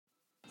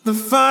The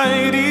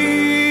fighting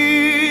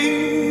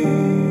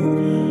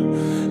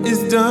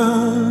is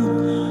done.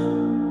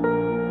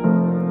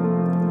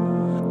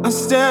 I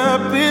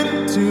step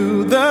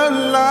into the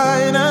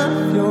light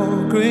of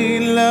your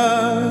great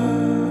love.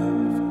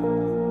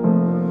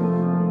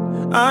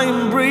 I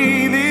am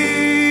breathing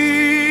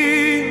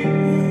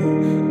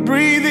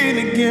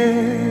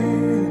again.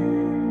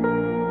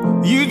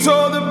 You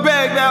tore the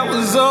bag that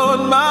was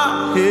on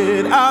my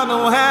head. I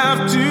don't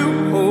have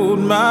to hold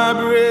my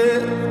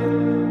breath.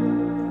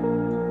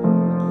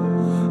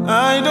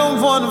 I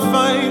don't want to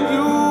fight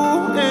you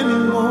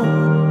anymore.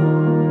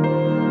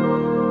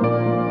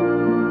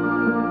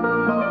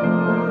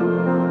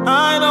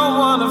 I don't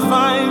want to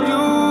fight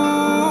you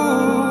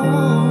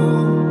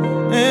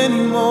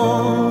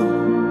anymore.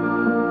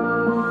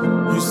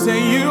 You say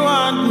you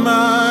want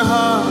my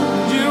heart,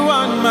 you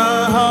want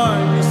my heart.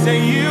 You say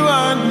you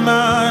want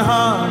my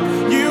heart,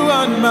 you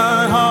want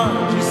my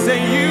heart. You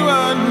say you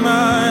want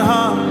my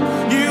heart,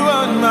 you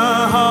want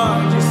my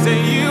heart. You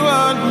say you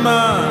want my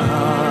heart.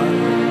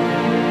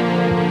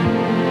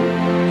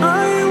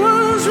 I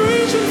was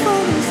reaching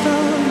for the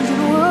stars in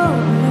the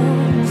world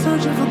below,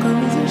 searching for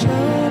colors and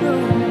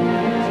shadows.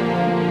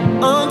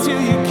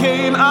 Until you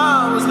came,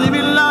 I was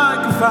living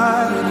like a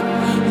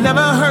fighter.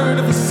 Never heard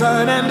of the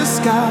sun and the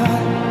sky.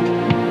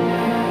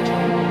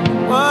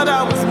 What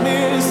I was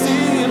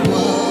missing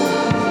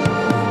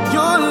was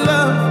your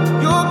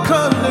love, your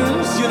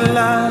colors, your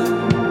light.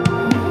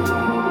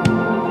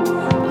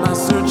 My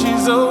search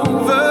is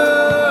over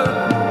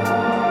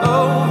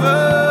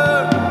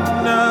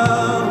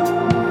now.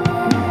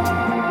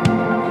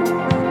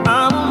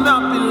 I will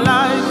not be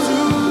lied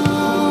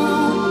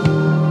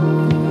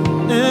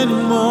to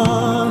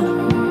anymore.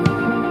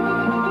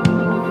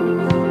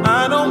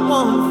 I don't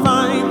want to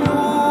find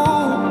you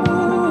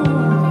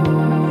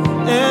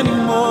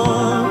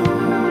anymore.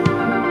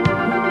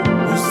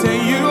 You say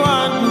you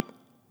want me.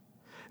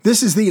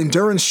 This is the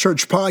Endurance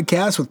Church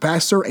podcast with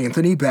Pastor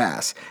Anthony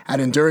Bass. At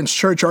Endurance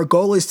Church, our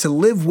goal is to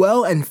live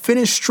well and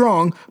finish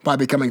strong by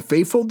becoming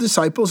faithful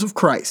disciples of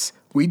Christ.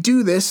 We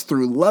do this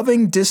through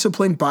loving,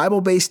 disciplined,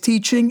 Bible-based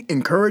teaching,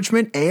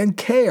 encouragement, and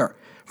care.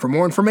 For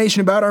more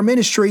information about our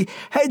ministry,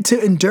 head to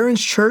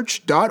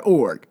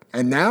endurancechurch.org.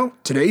 And now,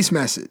 today's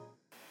message.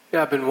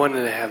 Yeah, I've been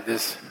wanting to have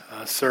this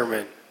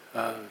sermon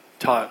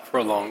taught for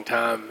a long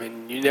time,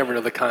 and you never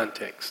know the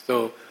context.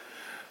 So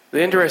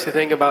the interesting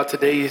thing about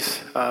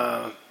today's,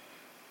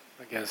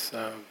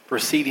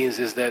 proceedings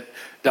is that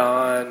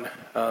Don,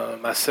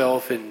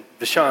 myself, and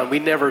Vashon, we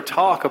never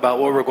talk about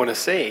what we're going to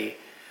say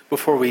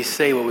before we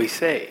say what we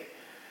say.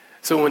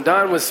 So when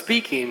Don was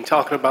speaking,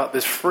 talking about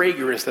this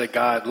fragrance that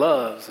God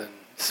loves and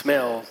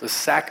smells,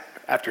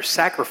 after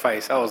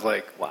sacrifice, I was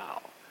like,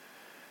 wow,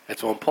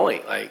 that's on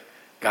point, like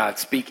God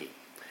speaking.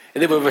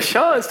 And then when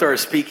Vashon started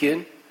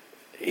speaking,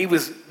 he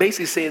was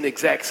basically saying the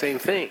exact same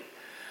thing.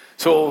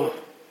 So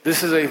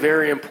this is a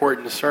very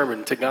important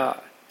sermon to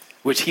God,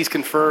 which he's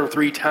confirmed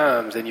 3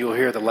 times, and you'll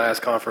hear the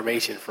last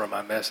confirmation from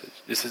my message.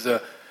 This is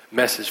a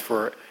message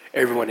for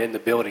everyone in the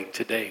building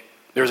today.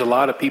 There's a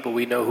lot of people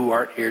we know who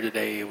aren't here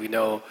today. We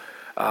know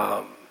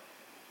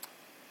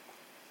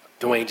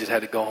Dwayne just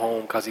had to go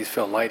home because he's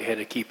feeling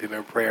lightheaded. Keep him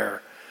in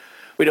prayer.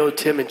 We know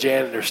Tim and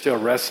Janet are still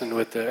wrestling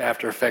with the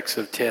after effects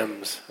of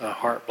Tim's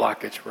heart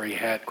blockage where he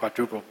had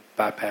quadruple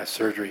bypass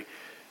surgery.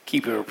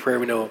 Keep him in prayer.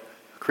 We know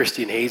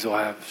Christy and Hazel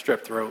have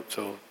strep throat,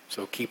 so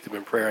keep them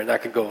in prayer. And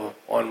that can go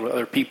on with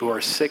other people who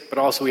are sick, but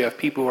also we have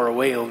people who are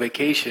away on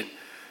vacation.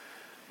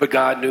 But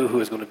God knew who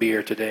was going to be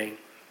here today.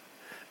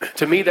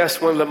 To me,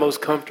 that's one of the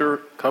most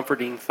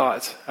comforting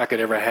thoughts I could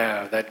ever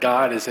have, that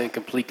God is in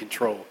complete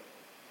control.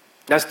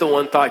 That's the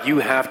one thought you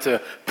have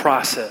to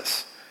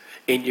process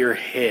in your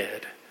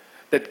head,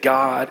 that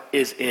God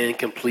is in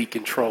complete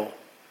control.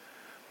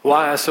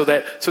 Why? So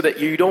that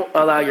you don't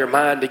allow your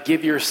mind to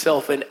give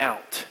yourself an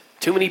out.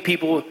 Too many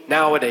people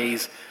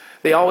nowadays,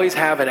 they always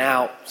have an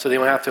out so they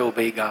don't have to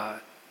obey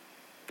God.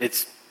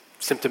 It's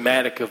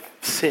symptomatic of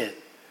sin.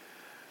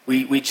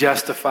 We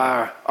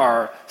justify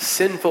our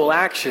sinful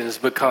actions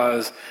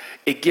because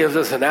it gives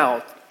us an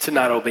out to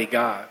not obey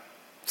God.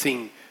 I've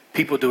seen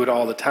people do it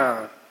all the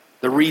time.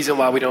 The reason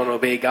why we don't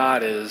obey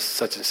God is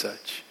such and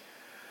such.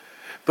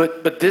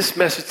 But this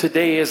message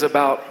today is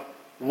about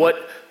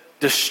what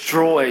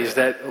destroys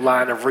that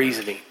line of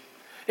reasoning.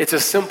 It's a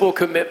simple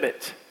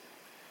commitment.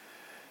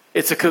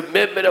 It's a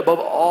commitment above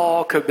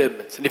all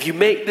commitments. And if you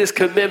make this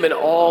commitment,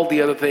 all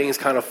the other things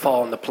kind of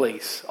fall into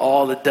place.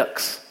 All the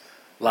ducks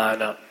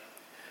line up.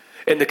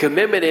 And the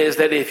commitment is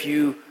that if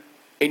you,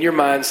 in your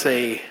mind,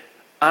 say,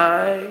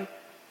 I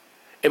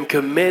am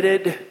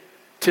committed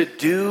to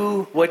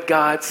do what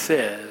God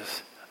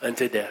says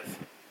unto death.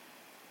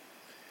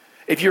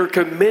 If you're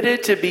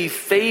committed to be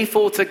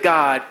faithful to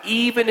God,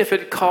 even if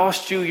it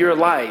costs you your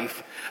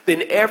life,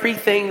 then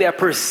everything that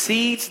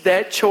precedes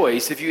that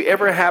choice, if you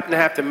ever happen to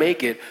have to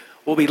make it,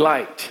 will be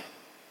light.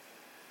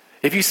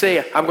 If you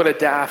say, I'm going to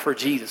die for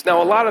Jesus.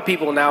 Now, a lot of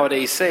people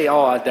nowadays say,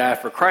 I die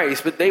for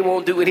Christ, but they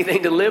won't do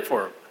anything to live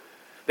for him.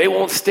 They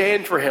won't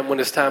stand for him when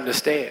it's time to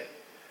stand.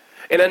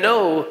 And I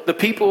know the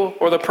people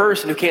or the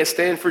person who can't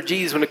stand for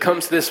Jesus when it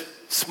comes to this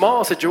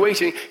small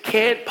situation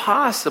can't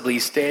possibly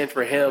stand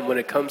for him when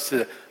it comes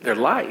to their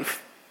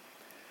life.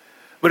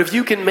 But if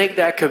you can make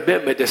that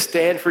commitment to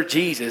stand for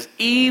Jesus,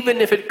 even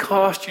if it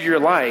costs you your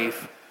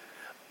life,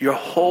 your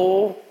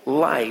whole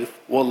life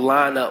will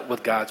line up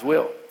with God's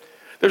will.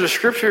 There's a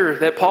scripture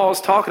that Paul's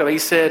talking about. He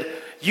said,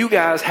 you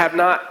guys have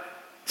not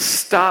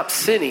stopped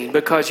sinning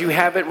because you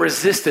haven't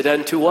resisted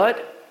unto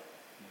what?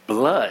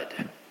 Blood.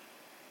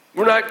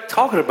 We're not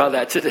talking about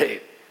that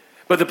today.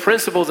 But the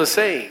principle is the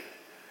same.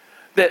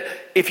 That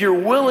if you're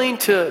willing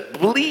to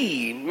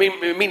bleed,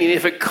 meaning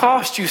if it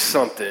costs you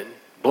something,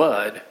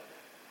 blood,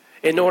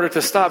 in order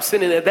to stop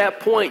sinning, at that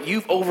point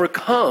you've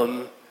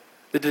overcome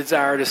the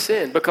desire to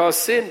sin. Because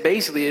sin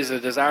basically is a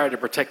desire to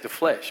protect the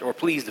flesh or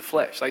please the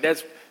flesh. Like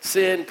that's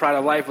sin, pride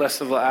of life,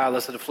 lust of the eye,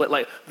 lust of the flesh.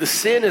 Like the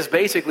sin is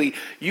basically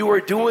you are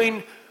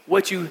doing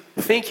what you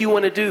think you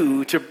want to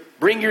do to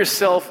bring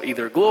yourself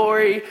either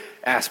glory,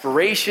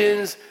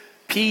 aspirations,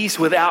 peace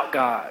without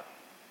God.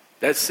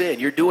 That's sin.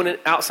 You're doing it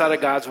outside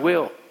of God's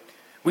will.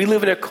 We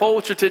live in a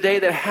culture today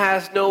that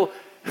has no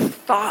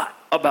thought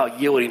about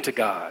yielding to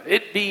God.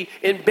 It'd be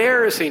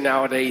embarrassing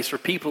nowadays for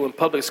people in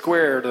public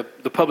square,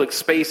 the public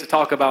space, to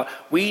talk about,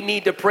 we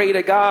need to pray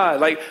to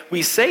God. Like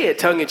we say it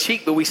tongue in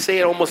cheek, but we say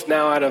it almost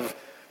now out of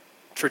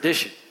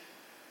tradition.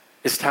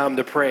 It's time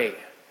to pray.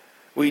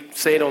 We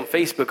say it on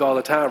Facebook all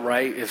the time,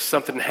 right? If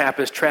something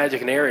happens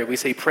tragic in an area, we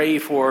say pray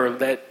for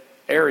that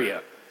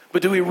area.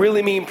 But do we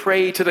really mean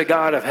pray to the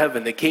God of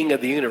heaven, the King of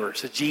the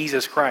universe,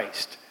 Jesus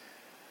Christ?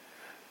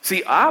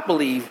 See, I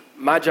believe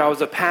my job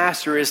as a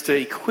pastor is to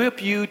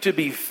equip you to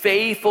be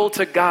faithful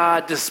to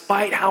God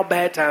despite how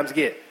bad times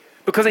get.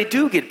 Because they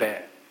do get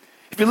bad.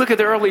 If you look at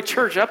the early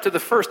church, up to the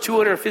first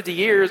 250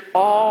 years,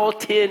 all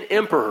 10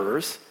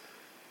 emperors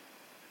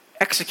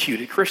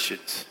executed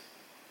Christians.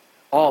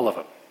 All of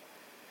them.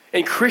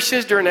 And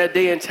Christians during that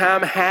day and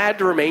time had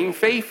to remain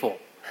faithful.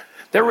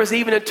 There was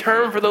even a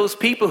term for those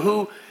people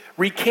who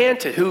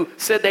recanted, who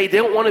said they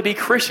didn't want to be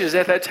Christians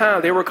at that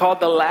time. They were called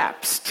the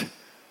lapsed.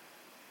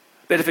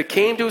 That if it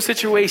came to a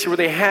situation where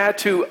they had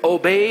to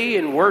obey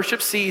and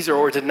worship Caesar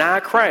or deny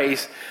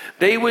Christ,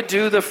 they would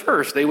do the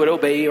first. They would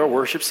obey or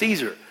worship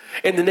Caesar.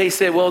 And then they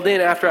said, well,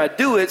 then after I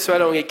do it so I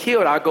don't get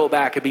killed, I'll go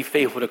back and be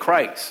faithful to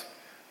Christ.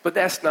 But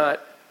that's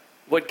not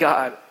what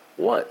God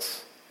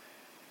wants.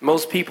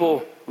 Most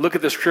people look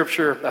at the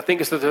scripture, I think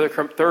it's the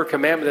third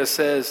commandment that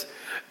says,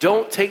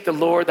 don't take the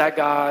Lord thy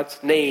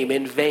God's name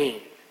in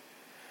vain.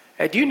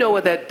 And do you know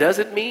what that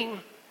doesn't mean?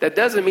 That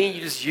doesn't mean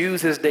you just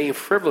use his name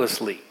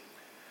frivolously.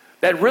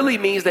 That really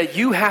means that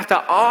you have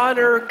to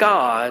honor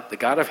God, the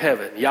God of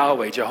heaven,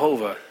 Yahweh,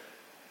 Jehovah,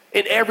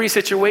 in every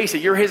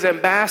situation. You're his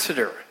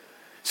ambassador.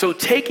 So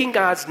taking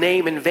God's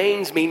name in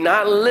vain means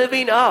not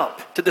living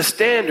up to the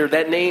standard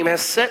that name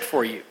has set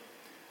for you.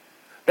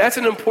 That's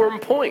an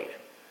important point.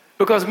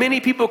 Because many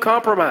people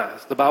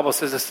compromise. The Bible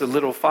says it's the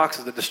little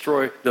foxes that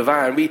destroy the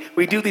vine.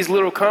 We do these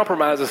little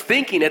compromises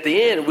thinking at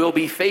the end we'll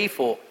be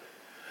faithful.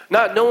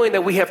 Not knowing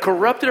that we have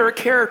corrupted our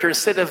character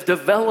instead of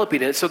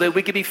developing it so that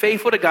we can be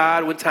faithful to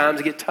God when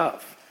times get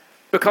tough.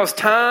 Because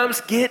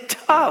times get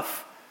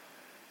tough.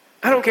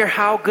 I don't care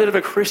how good of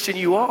a Christian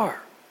you are.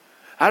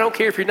 I don't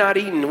care if you're not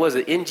eating,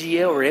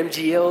 NGL or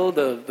MGL,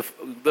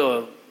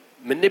 the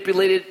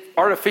manipulated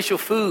artificial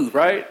food,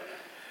 right?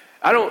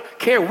 I don't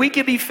care. We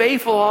can be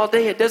faithful all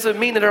day. It doesn't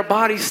mean that our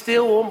bodies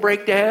still won't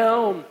break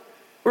down.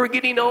 We're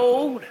getting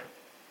old.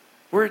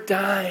 We're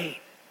dying.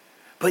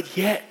 But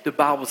yet, the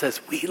Bible says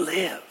we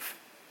live.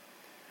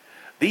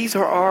 These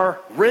are our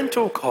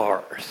rental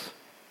cars.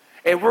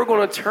 And we're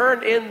going to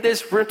turn in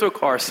this rental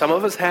car. Some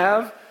of us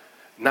have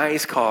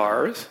nice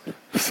cars.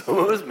 Some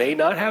of us may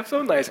not have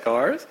so nice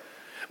cars.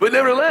 But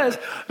nevertheless,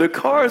 the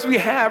cars we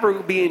have are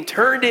being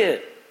turned in.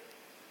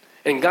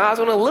 And God's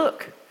going to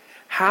look.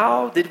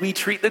 How did we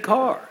treat the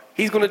car?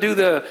 He's going to do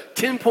the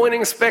 10-point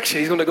inspection.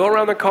 He's going to go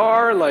around the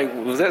car like,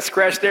 was that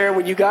scratch there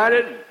when you got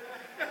it?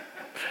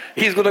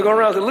 He's going to go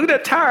around and say, look at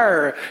that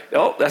tire.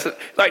 Oh, that's it.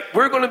 Like,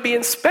 we're going to be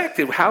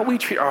inspected, how we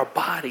treat our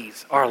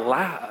bodies, our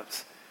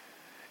lives.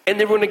 And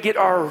then we're going to get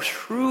our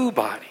true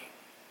body,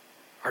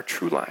 our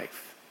true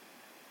life.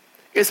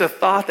 It's a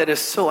thought that is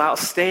so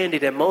outstanding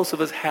that most of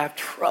us have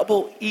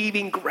trouble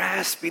even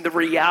grasping the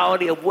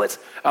reality of what's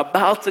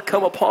about to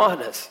come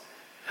upon us.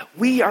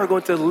 We are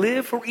going to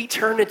live for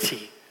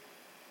eternity.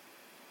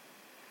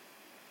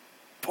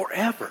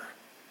 Forever.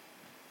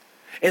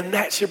 And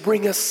that should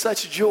bring us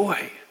such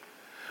joy.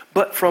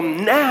 But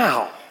from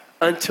now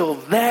until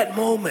that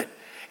moment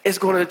is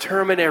going to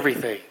determine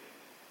everything.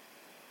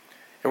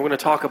 And we're going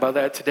to talk about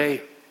that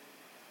today.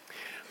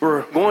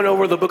 We're going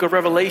over the book of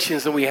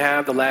Revelations that we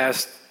have the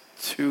last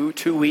two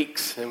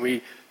weeks. And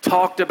we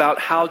talked about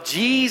how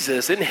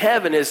Jesus in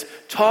heaven is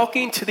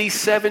talking to these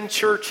 7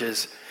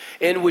 churches,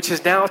 in which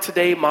is now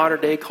today,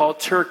 modern day,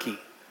 called Turkey.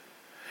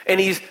 And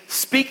he's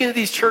speaking to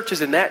these churches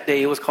in that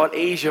day. It was called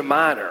Asia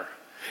Minor.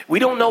 We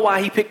don't know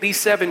why he picked these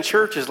 7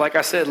 churches. Like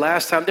I said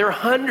last time, there are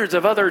hundreds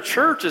of other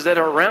churches that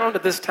are around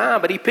at this time,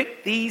 but he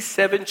picked these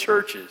 7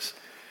 churches.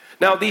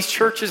 Now, these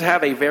churches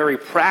have a very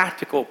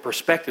practical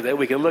perspective that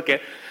we can look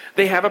at.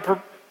 They have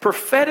a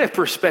prophetic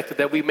perspective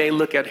that we may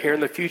look at here in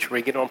the future when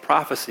we get on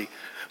prophecy.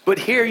 But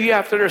here you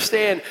have to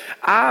understand,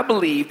 I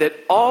believe that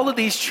all of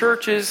these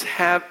churches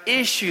have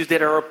issues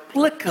that are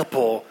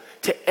applicable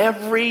to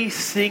every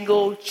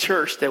single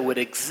church that would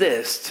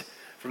exist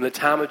from the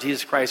time of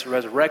Jesus Christ's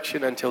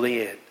resurrection until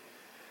the end.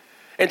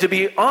 And to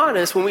be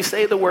honest, when we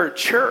say the word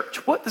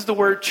church, what does the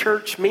word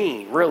church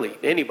mean, really,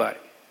 to anybody?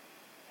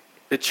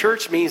 The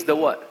church means the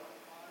what?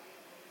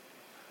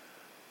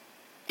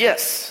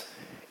 Yes.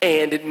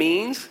 And it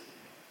means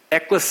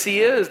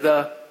ecclesia is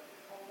the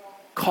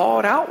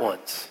called out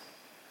ones.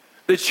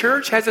 The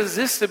church has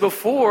existed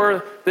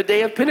before the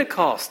day of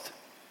Pentecost.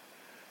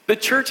 The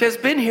church has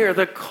been here,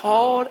 the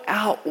called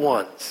out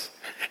ones.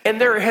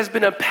 And there has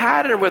been a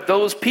pattern with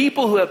those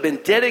people who have been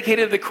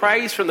dedicated to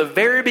Christ from the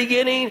very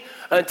beginning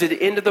until the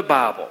end of the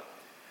Bible.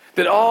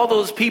 That all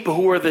those people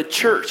who are the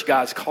church,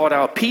 God's called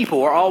out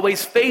people, are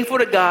always faithful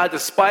to God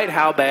despite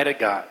how bad it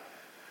got.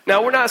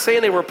 Now, we're not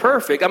saying they were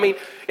perfect. I mean,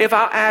 if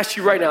I asked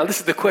you right now, this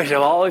is the question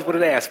I've always wanted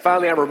to ask.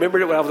 Finally, I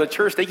remembered it when I was at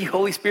church. Thank you,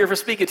 Holy Spirit, for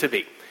speaking to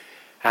me.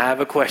 I have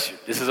a question.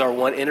 This is our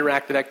one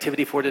interactive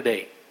activity for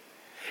today.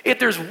 If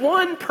there's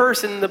one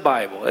person in the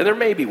Bible, and there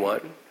may be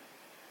one,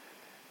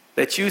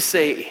 that you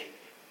say,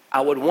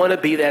 I would want to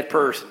be that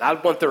person. I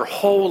would want their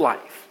whole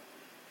life.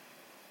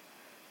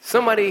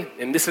 Somebody,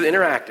 and this is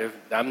interactive,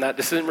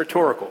 this isn't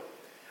rhetorical.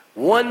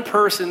 One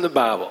person in the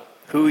Bible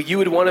who you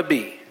would want to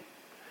be.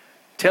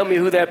 Tell me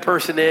who that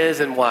person is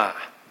and why.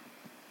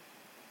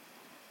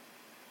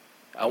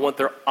 I want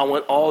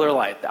all their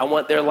life. I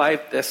want their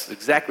life. That's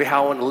exactly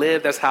how I want to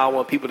live. That's how I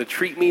want people to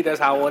treat me. That's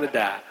how I want to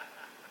die.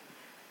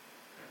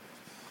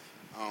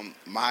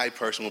 My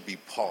person will be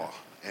Paul.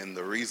 And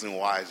the reason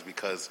why is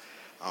because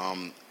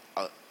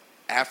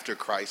after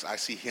Christ, I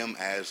see him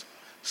as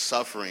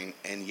suffering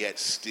and yet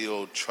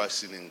still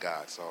trusting in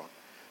God. So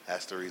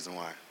that's the reason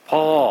why.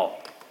 Paul.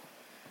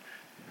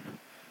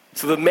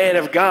 So the man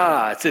of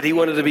God said he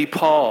wanted to be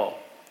Paul.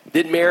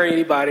 Didn't marry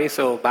anybody,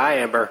 so bye,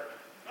 Amber.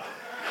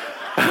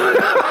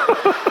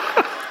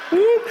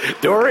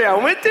 Dory, I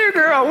went there,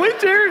 girl. I went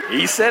there.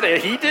 He said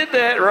it. He did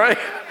that, right?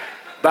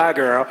 Bye,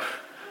 girl.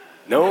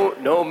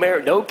 No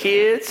marriage, no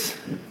kids.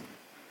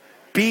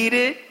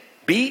 Beat,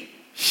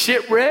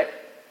 shipwreck.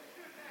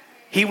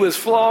 He was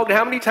flogged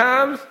how many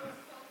times?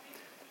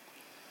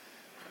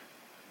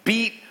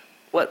 Beat,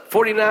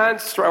 39,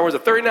 or was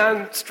it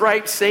 39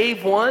 stripes,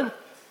 save one?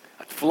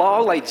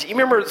 Flogged, like, you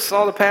remember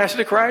saw the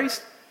Passion of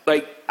Christ?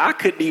 Like, I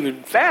couldn't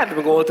even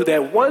fathom going through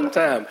that one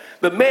time.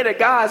 The man of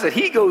God said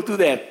he go through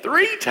that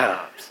 3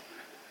 times.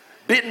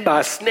 Bitten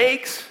by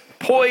snakes,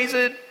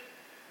 poisoned,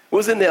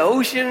 was in the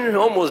ocean,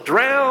 almost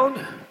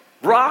drowned,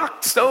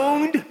 rocked,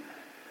 stoned.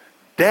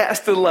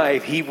 That's the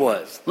life he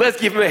was. Let's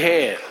give him a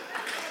hand.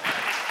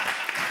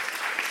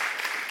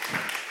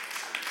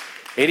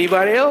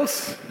 Anybody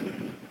else?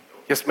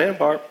 Yes, ma'am,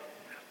 Barb.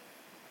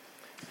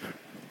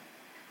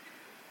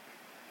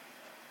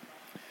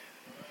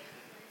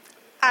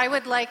 I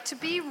would like to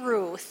be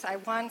Ruth. I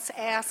once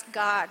asked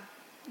God,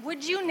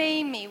 would you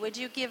name me? Would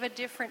you give a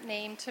different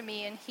name to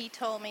me? And he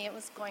told me it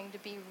was going to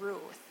be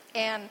Ruth.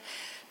 And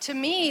to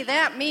me,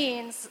 that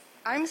means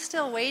I'm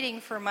still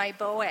waiting for my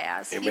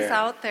Boaz. Amen. He's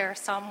out there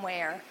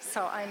somewhere.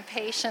 So I'm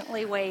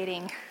patiently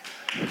waiting.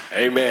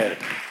 Amen.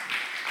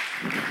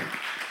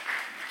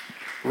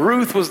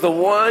 Ruth was the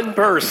one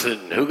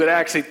person who could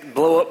actually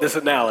blow up this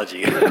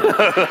analogy.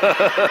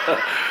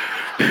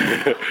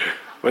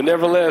 But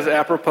nevertheless,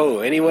 apropos,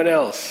 anyone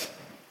else?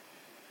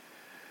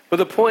 But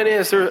the point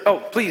is,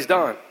 please,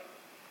 Don.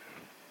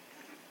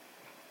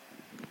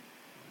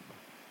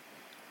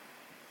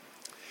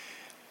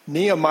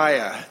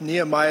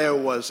 Nehemiah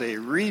was a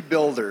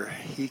rebuilder.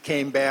 He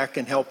came back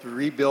and helped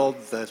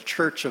rebuild the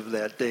church of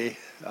that day,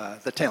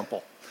 the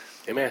temple.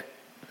 Amen.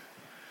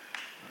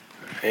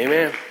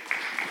 Amen.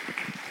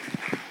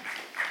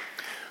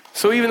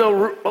 So even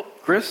though,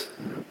 Chris?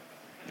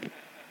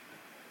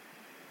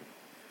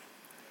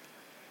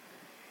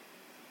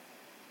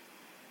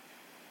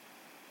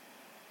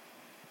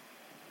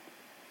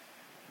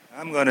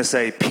 I'm going to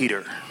say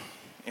Peter.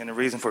 And the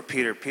reason for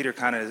Peter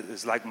kind of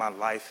is like my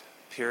life,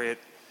 period,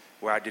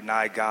 where I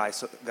denied God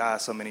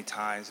so many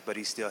times, but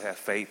he still had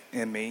faith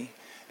in me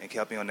and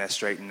kept me on that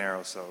straight and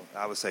narrow. So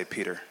I would say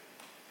Peter.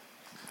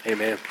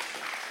 Amen.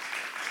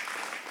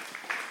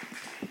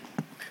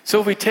 So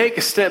if we take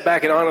a step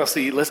back and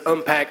honestly, let's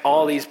unpack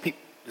all these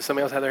people. Does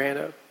somebody else have their hand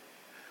up?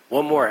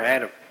 One more,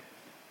 Adam.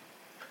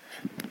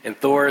 And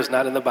Thor is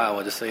not in the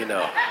Bible, just so you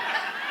know.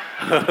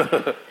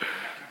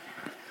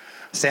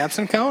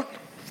 Samson count?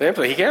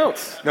 Samson, he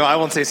counts. No, I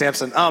won't say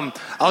Samson. I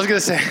was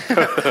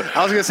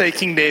gonna say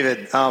King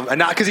David, and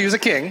not because he was a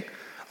king,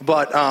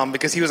 but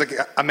because he was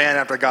a man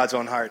after God's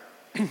own heart.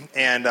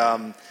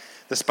 And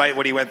despite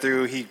what he went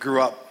through, he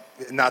grew up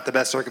in not the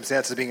best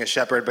circumstances, being a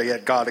shepherd, but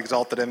yet God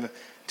exalted him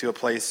to a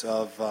place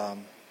of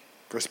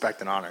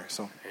respect and honor.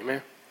 So,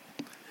 amen.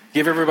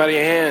 Give everybody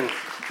a hand.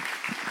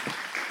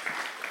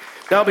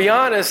 Now, I'll be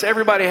honest,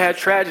 everybody had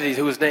tragedies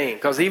who was named,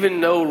 because even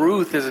though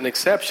Ruth is an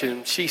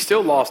exception, she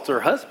still lost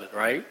her husband,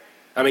 right?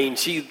 I mean,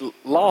 she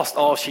lost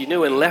all she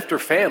knew and left her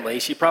family.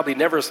 She probably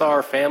never saw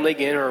her family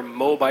again, her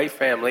Moabite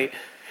family,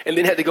 and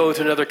then had to go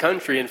to another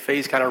country and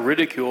face kind of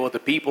ridicule with the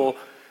people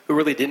who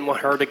really didn't want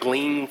her to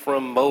glean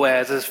from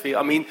Boaz's field.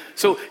 I mean,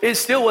 so it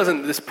still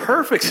wasn't this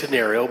perfect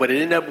scenario, but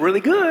it ended up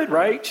really good,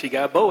 right? She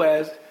got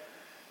Boaz.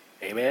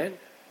 Amen.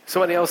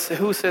 Somebody else,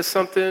 who says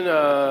something?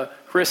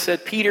 Chris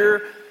said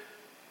Peter.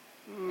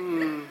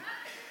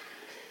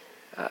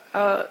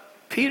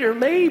 Peter,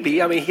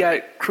 maybe. I mean, he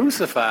got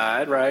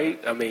crucified, right?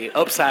 I mean,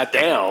 upside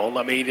down.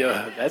 I mean,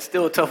 that's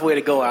still a tough way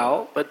to go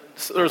out. But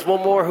there's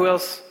one more. Who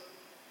else?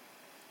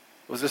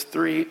 Was this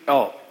three?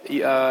 Oh,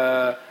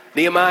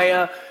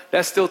 Nehemiah.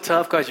 That's still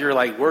tough because you're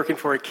like working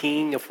for a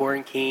king, a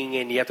foreign king,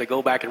 and you have to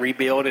go back and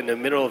rebuild. In the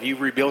middle of you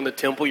rebuilding the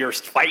temple, you're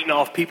fighting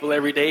off people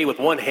every day with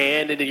one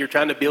hand, and then you're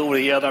trying to build with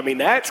the other. I mean,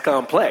 that's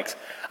complex.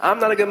 I'm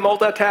not a good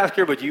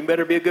multitasker, but you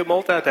better be a good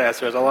multitasker.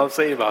 That's all I'm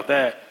saying about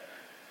that.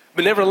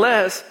 But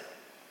nevertheless,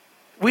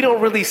 we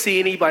don't really see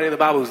anybody in the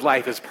Bible whose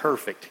life is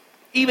perfect.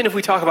 Even if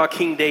we talk about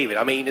King David,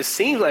 I mean, it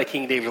seems like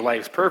King David's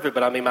life is perfect,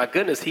 but I mean, my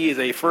goodness, he is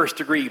a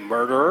first-degree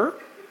murderer,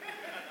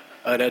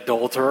 an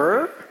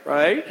adulterer,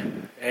 right?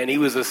 And he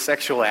was a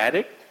sexual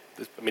addict.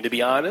 I mean, to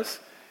be honest,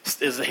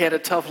 he had a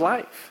tough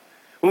life.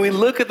 When we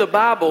look at the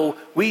Bible,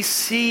 we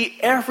see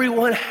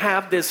everyone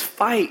have this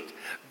fight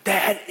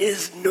that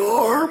is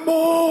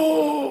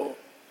normal.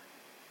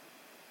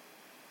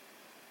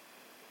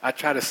 I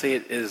try to say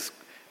it as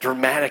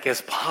dramatic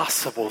as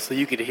possible so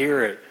you could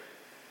hear it.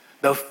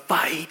 The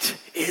fight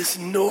is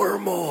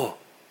normal.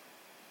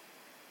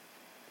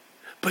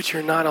 But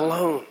you're not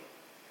alone.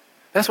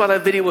 That's why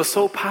that video was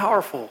so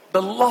powerful.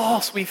 The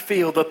loss we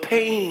feel, the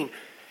pain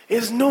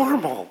is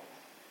normal.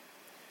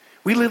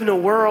 We live in a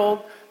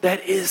world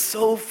that is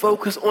so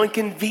focused on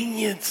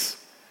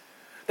convenience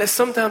that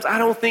sometimes I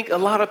don't think a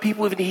lot of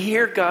people even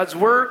hear God's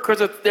word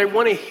because they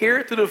want to hear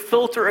it through the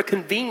filter of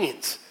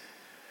convenience.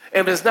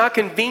 And if it's not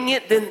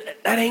convenient, then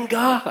that ain't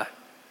God.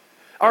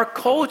 Our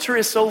culture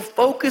is so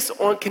focused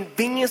on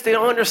convenience, they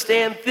don't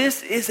understand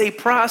this is a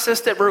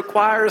process that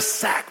requires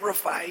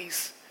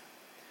sacrifice.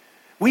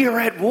 We are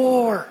at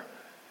war.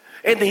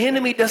 And the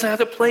enemy doesn't have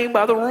to play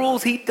by the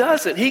rules. He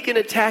doesn't. He can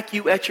attack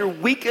you at your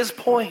weakest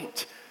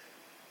point.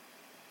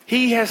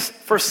 He has,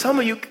 for some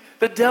of you,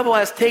 the devil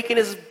has taken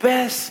his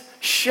best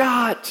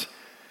shot.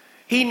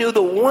 He knew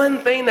the one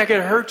thing that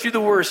could hurt you the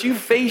worst. You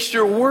faced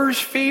your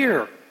worst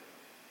fear.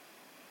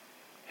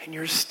 And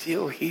you're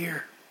still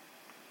here.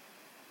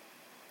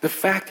 The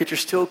fact that you're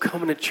still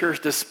coming to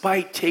church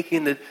despite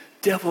taking the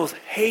devil's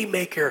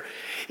haymaker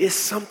is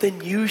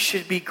something you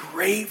should be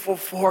grateful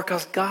for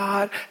because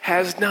God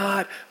has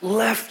not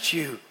left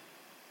you.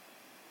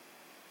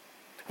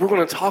 We're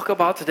going to talk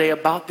about today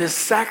about this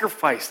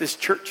sacrifice this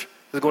church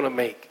is going to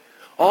make.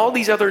 All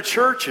these other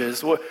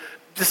churches,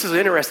 this is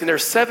interesting.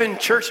 There's 7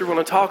 churches we're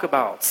going to talk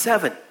about.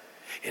 7.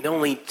 And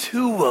only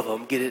 2 of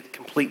them get it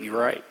completely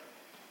right.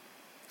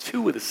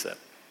 2 of the 7.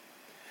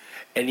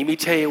 And let me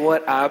tell you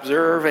what, I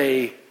observe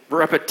a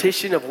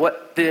repetition of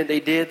what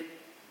they did.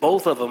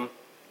 Both of them,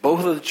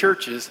 both of the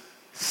churches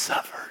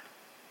suffered.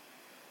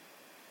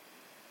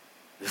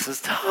 This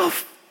is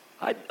tough.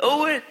 I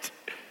know it.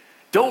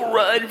 Don't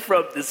run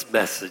from this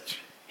message.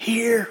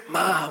 Hear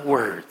my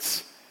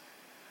words.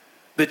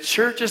 The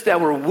churches that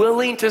were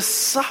willing to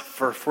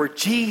suffer for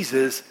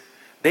Jesus,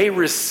 they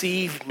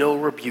received no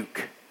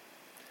rebuke,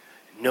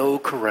 no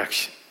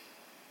correction.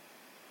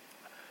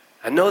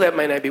 I know that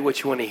might not be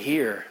what you want to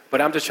hear,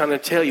 but I'm just trying to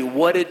tell you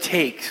what it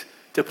takes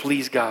to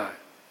please God.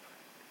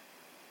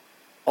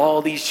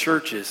 All these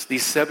churches,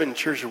 these 7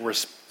 churches were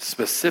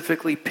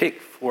specifically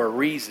picked for a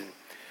reason.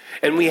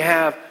 And we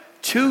have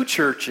 2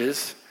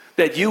 churches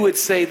that you would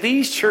say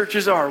these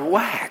churches are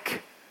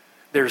whack.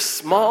 They're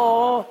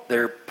small,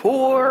 they're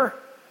poor,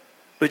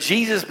 but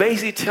Jesus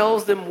basically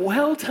tells them,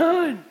 well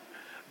done,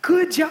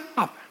 good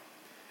job.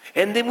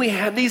 And then we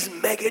have these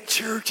mega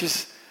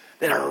churches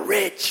that are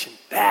rich and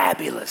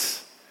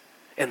fabulous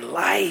and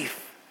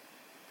life.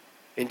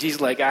 And Jesus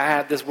is like, I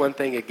have this one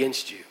thing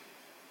against you.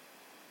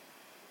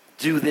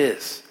 Do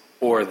this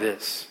or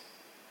this.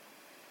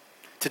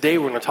 Today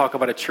we're going to talk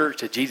about a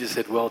church that Jesus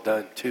said, well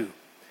done to.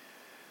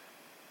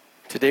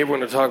 Today we're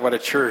going to talk about a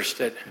church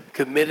that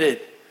committed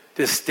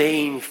to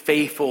staying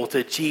faithful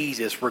to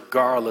Jesus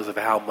regardless of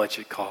how much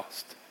it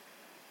cost.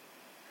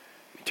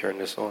 Let me turn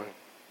this on.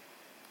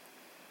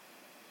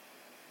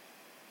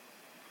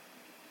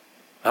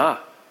 Was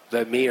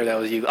that me or that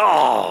was you?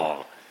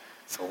 Oh,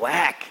 it's a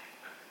whack.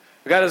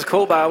 I got this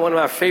quote by one of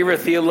my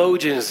favorite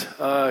theologians,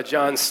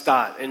 John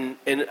Stott. And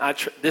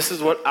this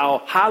is what I'll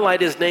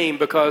highlight his name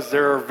because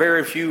there are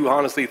very few,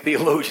 honestly,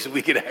 theologians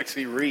we could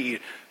actually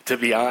read, to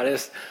be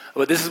honest.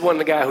 But this is one of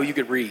the guys who you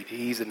could read.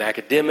 He's an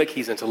academic,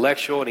 he's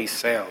intellectual, and he's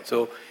sound.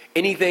 So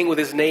anything with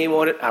his name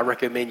on it, I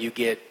recommend you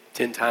get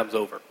 10 times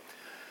over.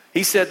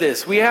 He said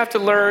this: we have to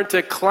learn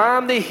to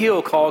climb the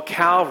hill called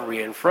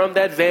Calvary, and from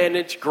that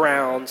vantage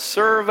ground,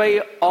 survey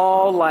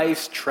all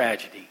life's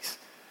tragedies.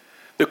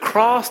 The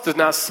cross does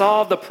not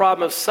solve the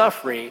problem of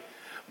suffering,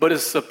 but it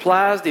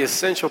supplies the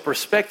essential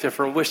perspective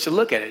from which to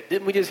look at it.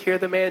 Didn't we just hear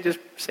the man just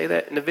say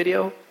that in the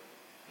video?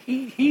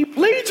 He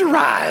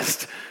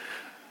plagiarized.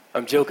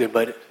 I'm joking,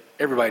 but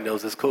everybody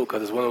knows this quote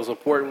because it's one of those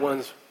important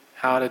ones,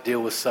 how to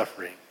deal with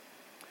suffering.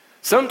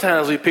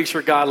 Sometimes we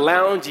picture God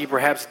lounging,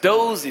 perhaps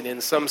dozing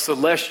in some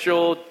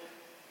celestial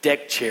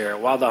deck chair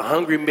while the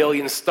hungry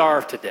millions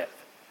starve to death.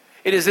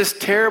 It is this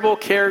terrible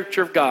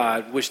character of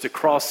God which the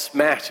cross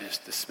smashes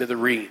to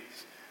smithereens.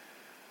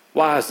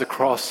 Why is the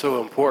cross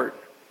so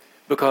important?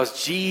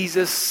 Because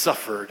Jesus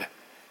suffered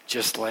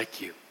just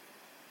like you.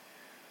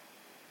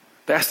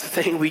 That's the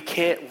thing we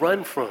can't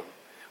run from.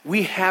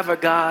 We have a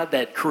God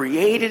that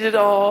created it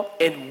all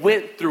and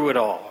went through it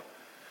all.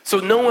 So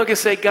no one can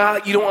say,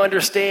 God, you don't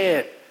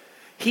understand.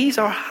 He's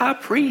our high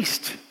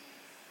priest.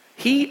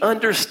 He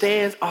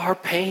understands our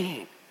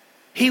pain.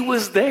 He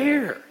was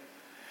there.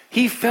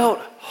 He felt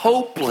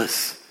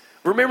hopeless.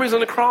 Remember, he's on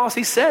the cross.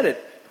 He said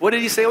it. What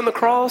did he say on the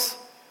cross?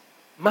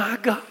 My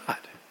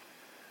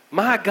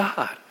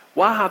God,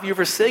 why have you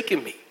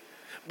forsaken me?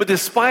 But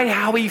despite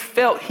how he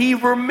felt, he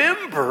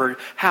remembered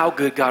how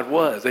good God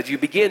was. As you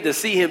begin to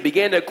see him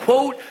begin to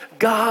quote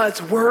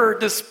God's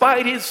word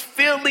despite his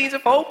feelings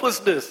of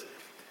hopelessness.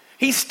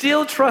 He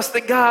still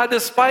trusted God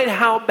despite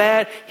how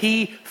bad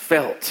he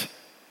felt.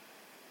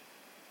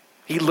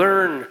 He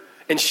learned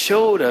and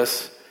showed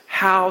us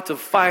how to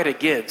fight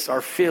against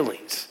our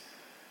feelings,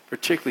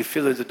 particularly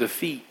feelings of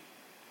defeat,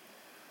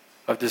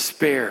 of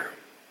despair,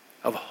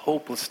 of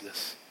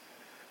hopelessness.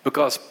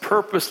 Because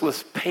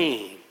purposeless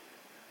pain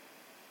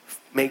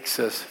makes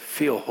us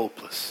feel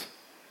hopeless.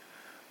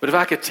 But if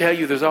I could tell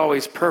you there's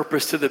always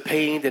purpose to the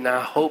pain, then I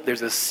hope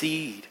there's a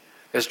seed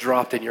that's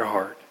dropped in your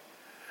heart.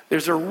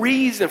 There's a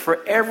reason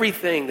for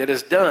everything that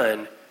is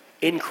done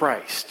in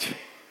Christ.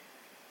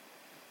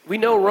 We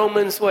know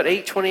Romans,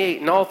 8:28,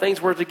 and all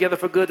things work together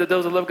for good to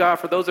those that love God,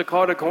 for those that are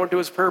called according to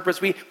his purpose.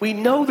 We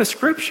know the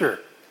scripture.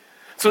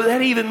 So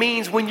that even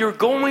means when you're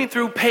going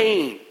through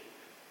pain,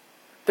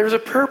 there's a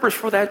purpose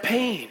for that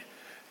pain.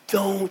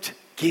 Don't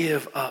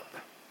give up.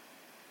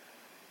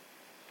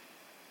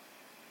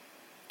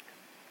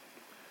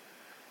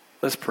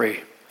 Let's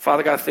pray.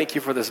 Father God, thank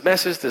you for this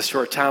message, this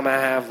short time I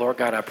have. Lord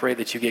God, I pray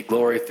that you get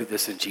glory through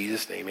this in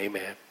Jesus' name.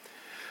 Amen.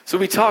 So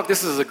we talked,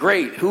 this is a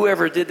great,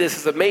 whoever did this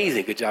is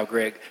amazing. Good job,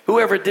 Greg.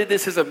 Whoever did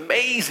this is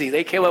amazing.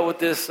 They came up with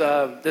this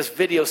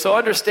video. So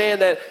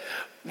understand that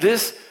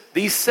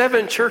these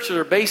 7 churches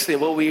are basically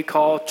what we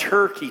call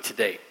Turkey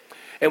today.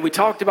 And we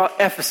talked about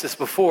Ephesus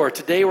before.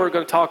 Today we're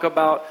going to talk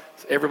about,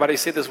 everybody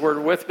say this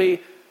word with me,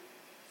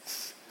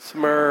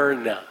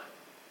 Smyrna.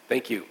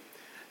 Thank you.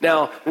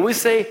 Now, when we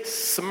say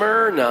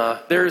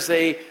Smyrna,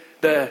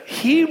 the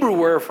Hebrew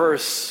word for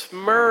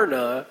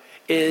Smyrna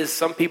is,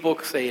 some people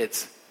say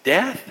it's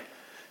death.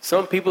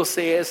 Some people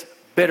say it's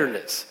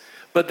bitterness.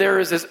 But there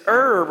is this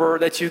herb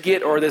that you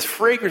get, or this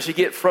fragrance you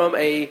get from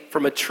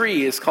a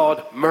tree. It's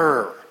called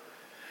myrrh.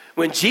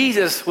 When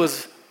Jesus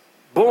was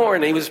born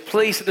and he was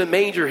placed in the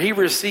manger, he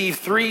received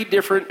 3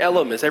 different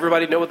elements.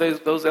 Everybody know what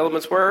those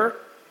elements were?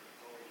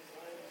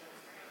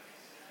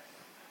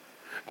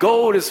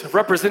 Gold is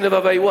representative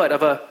of a what?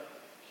 Of a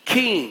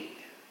king.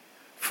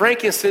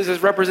 Frankincense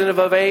is representative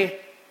of a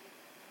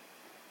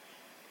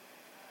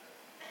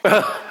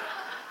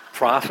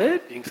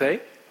prophet, you can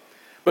say.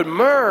 But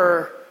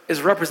myrrh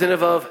is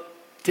representative of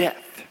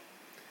death.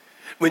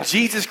 When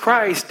Jesus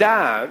Christ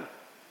died,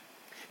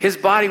 his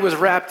body was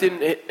wrapped in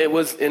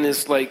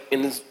the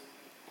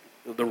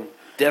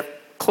death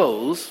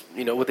clothes,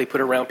 what they put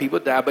around people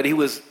that die, but he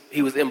was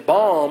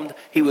embalmed,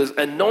 he was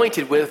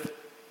anointed with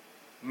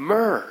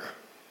myrrh.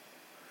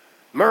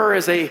 Myrrh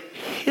is a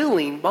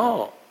healing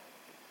balm.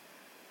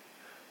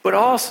 But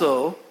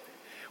also,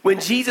 when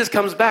Jesus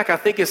comes back, I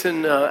think it's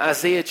in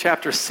Isaiah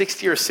chapter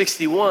 60 or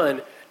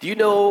 61, do you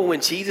know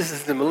when Jesus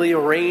is in the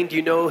millennial reign, do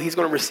you know he's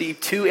going to receive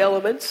 2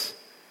 elements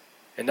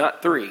and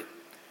not 3?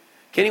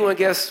 Can anyone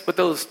guess what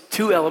those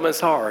 2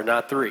 elements are,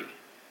 not 3?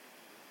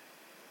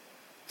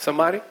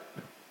 Somebody?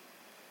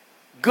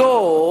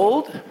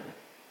 Gold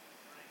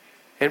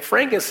and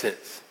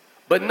frankincense,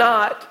 but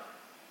not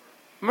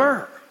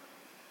myrrh.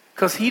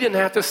 Because he didn't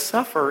have to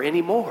suffer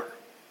anymore.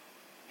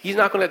 He's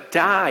not going to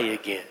die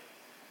again.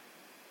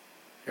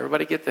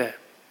 Everybody get that?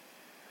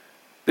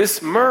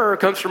 This myrrh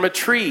comes from a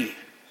tree.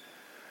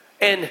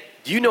 And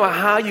do you know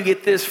how you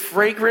get this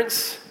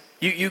fragrance?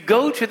 You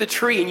go to the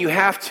tree and you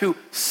have to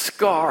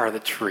scar the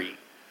tree.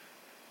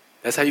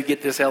 That's how you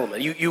get this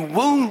element. You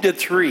wound the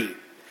tree.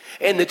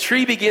 And the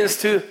tree begins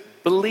to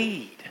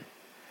bleed.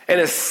 And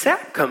a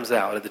sap comes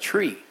out of the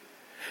tree.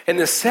 And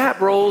the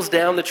sap rolls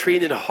down the tree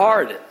and it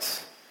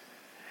hardens.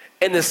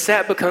 And the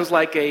sap becomes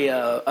like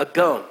a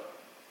gum.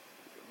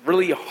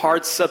 Really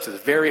hard substance,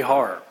 very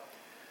hard.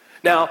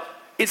 Now,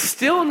 it's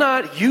still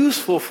not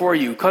useful for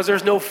you because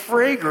there's no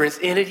fragrance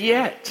in it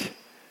yet.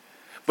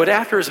 But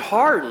after it's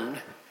hardened,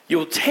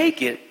 you'll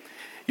take it,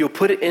 you'll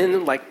put it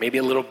in like maybe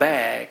a little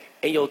bag,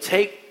 and you'll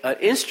take an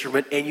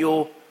instrument and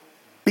you'll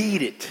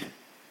beat it.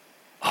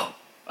 Oh,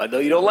 I know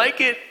you don't like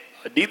it.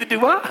 Neither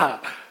do I.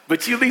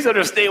 But you at least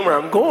understand where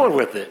I'm going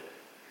with it.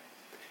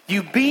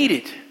 You beat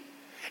it,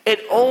 and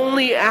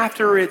only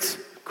after it's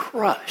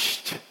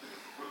crushed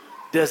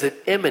does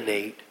it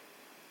emanate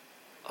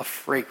a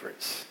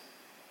fragrance.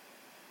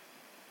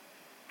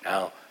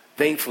 Now,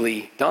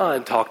 thankfully,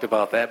 Don talked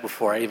about that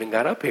before I even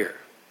got up here.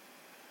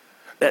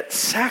 That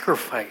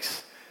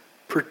sacrifice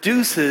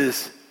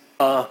produces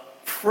a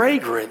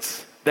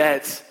fragrance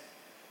that's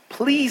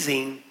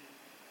pleasing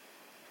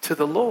to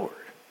the Lord.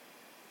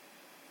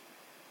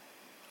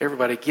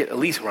 Everybody get at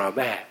least where I'm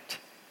at.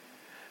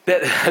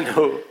 That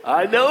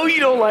I know you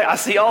don't like. I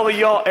see all of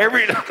y'all.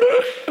 Everybody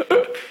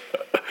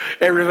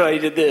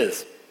did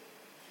this.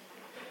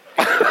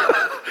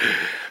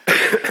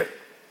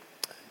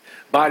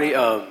 Body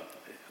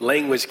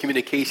language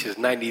communication is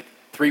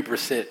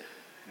 93%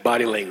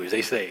 body language,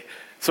 they say.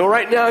 So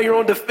right now you're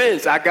on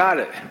defense. I got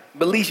it.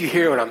 But at least you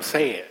hear what I'm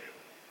saying.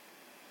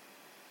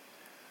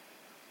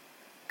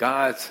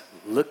 God's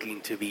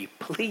looking to be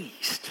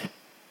pleased.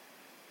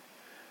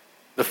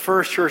 The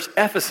first church,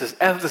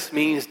 Ephesus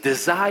means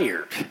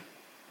desired.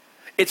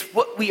 It's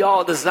what we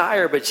all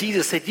desire, but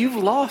Jesus said, you've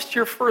lost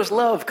your first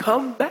love.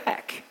 Come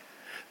back.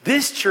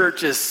 This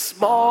church is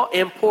small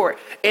and poor,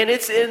 and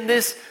it's in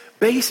this,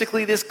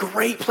 basically this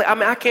great place. I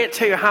mean, I can't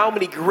tell you how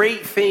many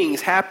great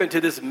things happen to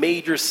this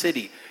major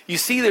city. You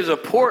see there's a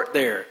port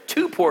there,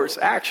 2 ports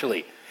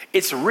actually.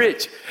 It's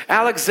rich.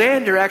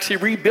 Alexander actually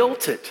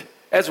rebuilt it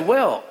as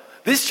well.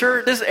 This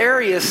church, this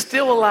area is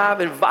still alive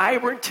and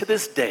vibrant to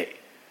this day.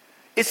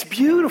 It's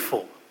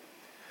beautiful.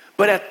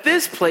 But at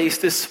this place,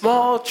 this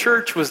small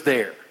church was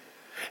there.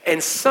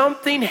 And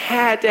something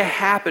had to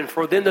happen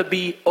for them to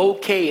be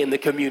okay in the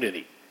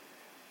community.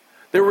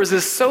 There was a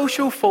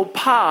social faux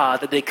pas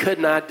that they could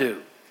not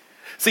do.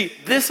 See,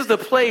 this is the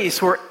place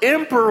where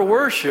emperor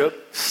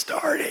worship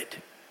started.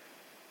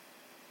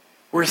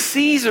 Where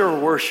Caesar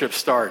worship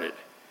started.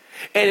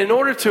 And in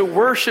order to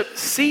worship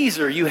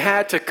Caesar, you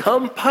had to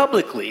come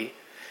publicly,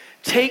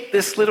 take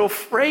this little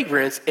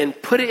fragrance and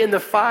put it in the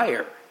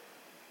fire.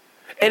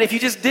 And if you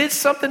just did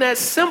something as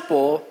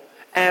simple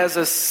as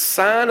a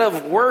sign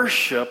of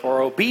worship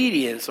or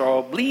obedience or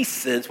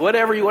obeisance,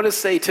 whatever you want to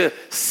say to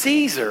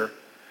Caesar,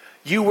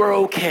 you were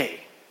okay.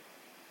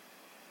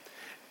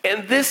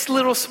 And this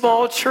little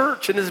small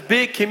church and this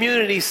big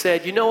community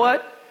said, you know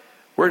what?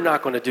 We're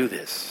not going to do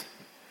this.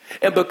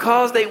 And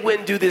because they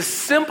wouldn't do this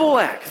simple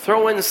act,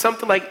 throwing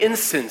something like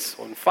incense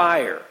on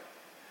fire,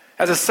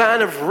 as a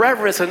sign of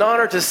reverence and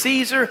honor to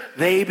Caesar,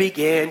 they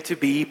began to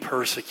be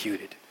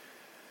persecuted.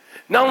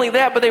 Not only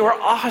that, but they were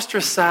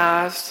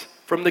ostracized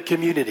from the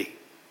community.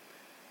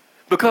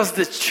 Because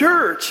the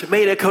church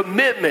made a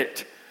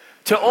commitment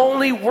to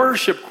only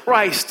worship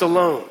Christ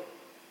alone.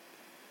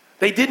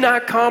 They did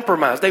not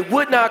compromise. They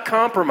would not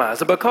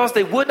compromise. And because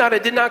they would not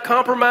and did not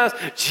compromise,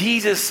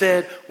 Jesus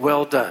said,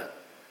 well done.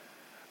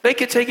 They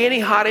could take any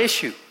hot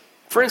issue.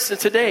 For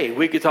instance, today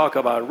we could talk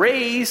about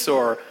race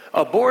or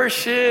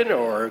abortion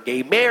or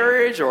gay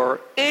marriage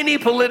or any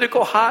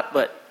political hot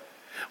button.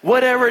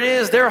 Whatever it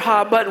is, their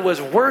hot button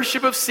was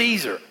worship of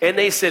Caesar. And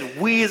they said,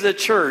 we as a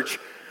church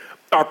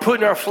are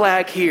putting our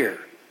flag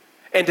here.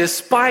 And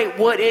despite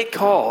what it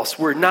costs,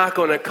 we're not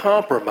going to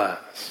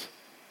compromise.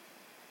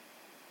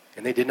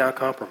 And they did not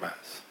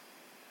compromise.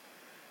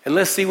 And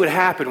let's see what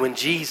happened when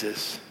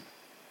Jesus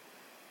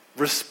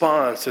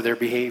responds to their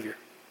behavior.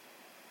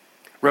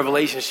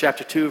 Revelation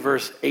chapter 2,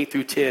 verse 8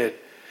 through 10.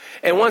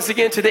 And once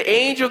again, to the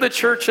angel of the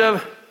church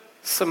of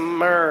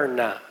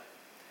Smyrna.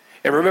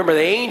 And remember,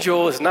 the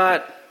angel is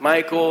not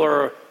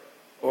Michael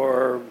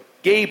or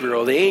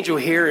Gabriel. The angel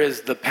here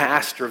is the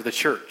pastor of the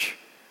church.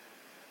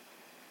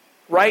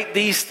 Write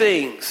these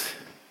things.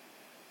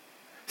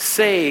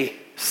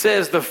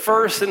 Says the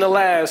first and the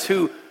last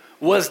who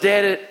was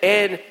dead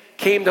and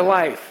came to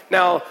life.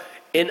 Now,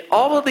 in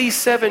all of these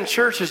 7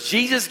 churches,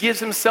 Jesus gives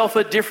himself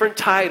a different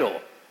title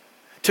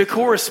to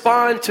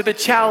correspond to the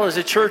challenge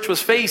the church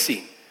was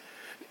facing.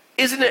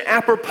 Isn't it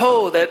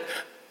apropos that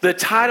the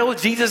title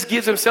Jesus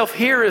gives himself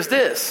here is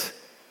this?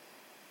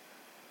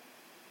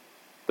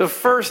 The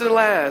first and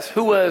last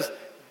who was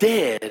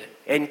dead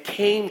and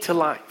came to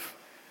life.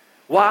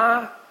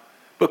 Why?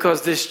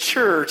 Because this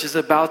church is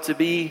about to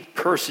be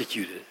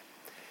persecuted.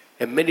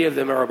 And many of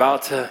them are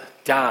about to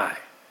die.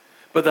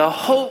 But the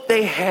hope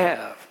they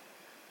have,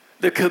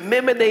 the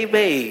commitment they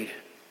made,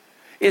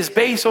 is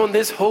based on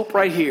this hope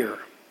right here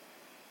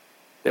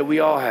that we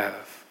all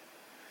have.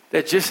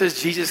 That just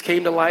as Jesus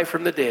came to life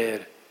from the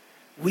dead,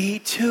 we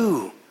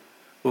too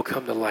will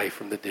come to life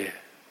from the dead.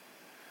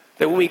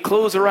 That when we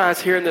close our eyes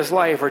here in this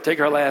life or take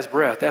our last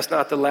breath, that's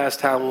not the last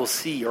time we'll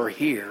see or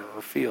hear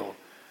or feel.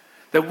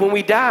 That when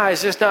we die,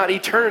 it's just not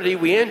eternity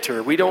we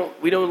enter. We no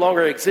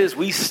longer exist.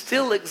 We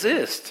still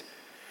exist.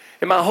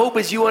 And my hope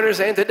is you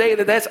understand today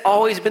that that's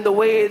always been the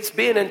way it's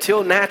been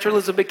until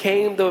naturalism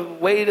became the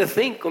way to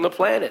think on the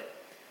planet.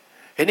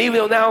 And even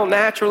though now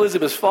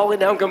naturalism is falling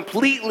down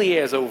completely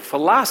as a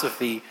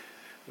philosophy,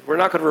 we're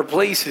not going to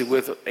replace it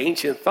with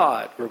ancient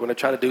thought. We're going to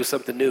try to do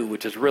something new,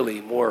 which is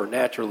really more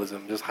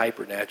naturalism, just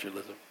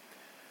hyper-naturalism.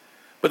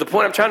 But the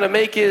point I'm trying to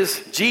make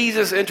is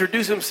Jesus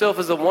introduced himself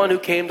as the one who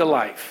came to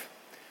life.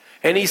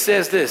 And he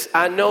says this,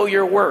 I know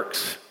your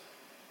works.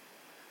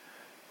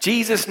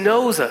 Jesus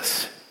knows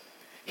us.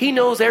 He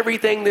knows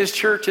everything this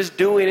church is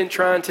doing and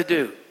trying to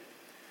do.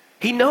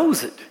 He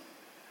knows it.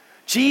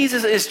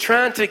 Jesus is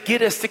trying to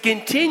get us to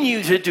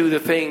continue to do the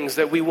things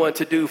that we want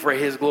to do for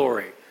his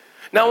glory.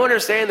 Now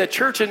understand the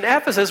church in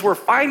Ephesus were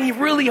fighting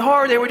really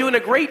hard. They were doing a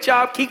great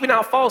job keeping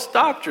out false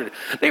doctrine.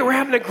 They were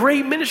having a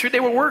great ministry. They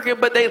were working,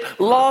 but they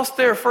lost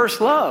their first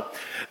love.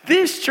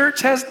 This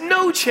church has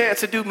no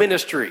chance to do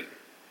ministry.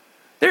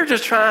 They're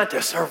just trying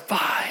to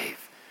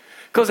survive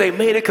because they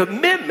made a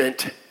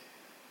commitment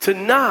to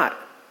not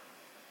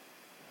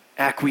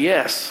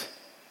acquiesce,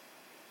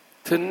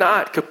 to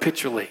not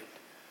capitulate,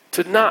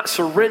 to not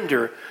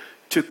surrender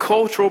to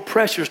cultural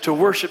pressures to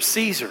worship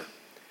Caesar.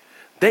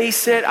 They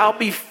said, I'll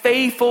be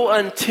faithful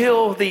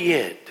until the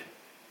end.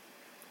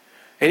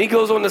 And he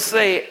goes on to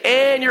say,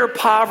 and your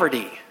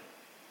poverty.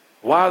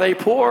 Why are they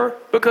poor?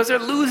 Because they're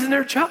losing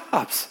their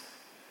jobs.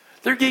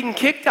 They're getting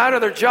kicked out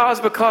of their jobs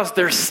because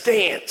their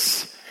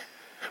stance.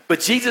 But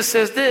Jesus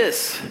says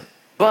this,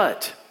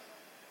 but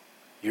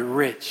you're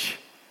rich.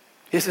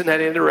 Isn't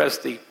that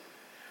interesting?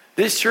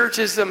 This church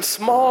is some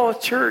small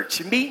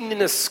church meeting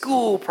in a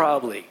school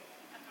probably.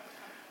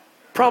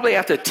 Probably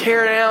have to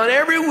tear down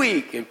every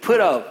week and put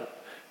up.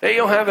 They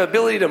don't have the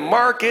ability to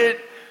market.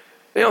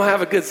 They don't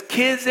have a good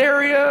kids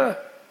area.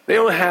 They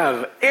don't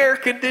have air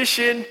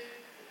conditioning.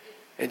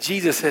 And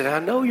Jesus said, I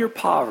know your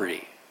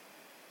poverty,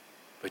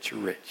 but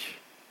you're rich.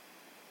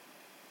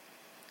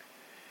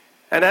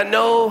 And I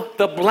know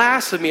the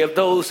blasphemy of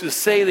those who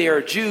say they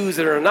are Jews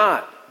that are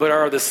not, but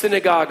are the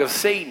synagogue of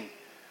Satan.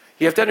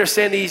 You have to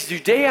understand these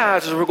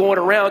Judaizers were going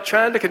around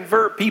trying to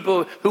convert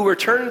people who were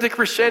turning to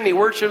Christianity,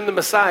 worshiping the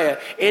Messiah,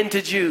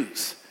 into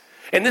Jews.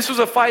 And this was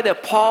a fight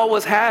that Paul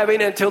was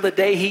having until the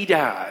day he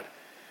died.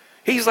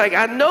 He's like,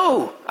 I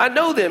know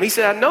them. He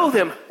said, I know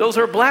them. Those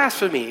are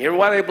blasphemy. And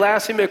why are they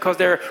blasphemy? Because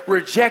they're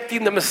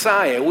rejecting the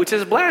Messiah, which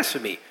is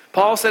blasphemy.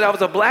 Paul said I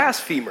was a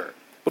blasphemer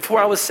before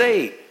I was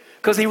saved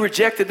because he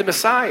rejected the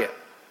Messiah.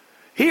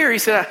 Here he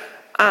said,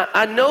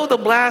 I know the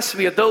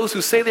blasphemy of those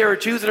who say they are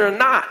Jews that are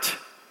not,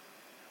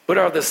 but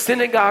are the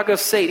synagogue of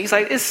Satan. He's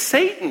like, it's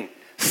Satan.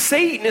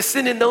 Satan is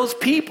sending those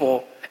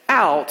people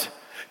out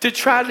to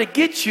try to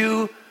get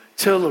you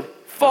to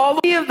follow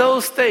any of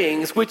those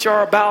things which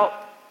are about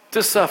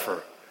to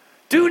suffer.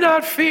 Do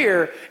not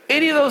fear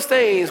any of those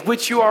things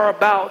which you are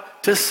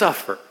about to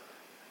suffer.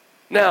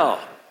 Now,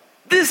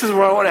 this is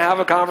where I want to have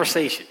a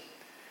conversation.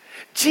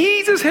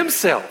 Jesus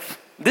himself,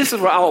 this is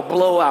where I will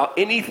blow out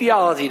any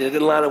theology that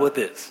didn't line up with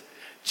this.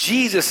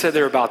 Jesus said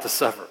they're about to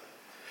suffer.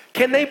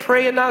 Can they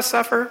pray and not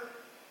suffer?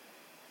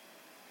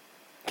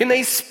 Can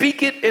they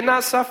speak it and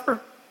not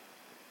suffer?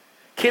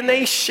 Can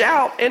they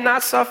shout and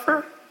not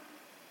suffer?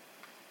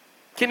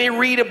 Can they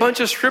read a bunch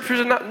of scriptures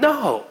and not?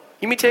 No.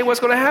 Let me tell you what's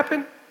going to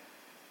happen.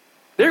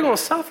 They're going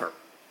to suffer.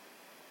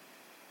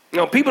 You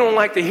know, people don't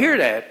like to hear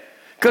that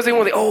because they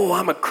want to,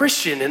 I'm a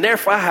Christian and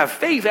therefore I have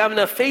faith. I have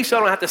enough faith so I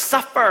don't have to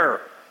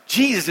suffer.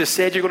 Jesus just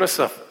said you're going to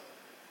suffer.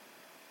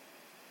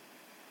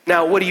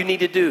 Now, what do you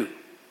need to do?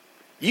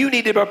 You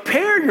need to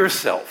prepare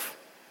yourself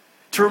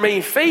to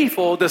remain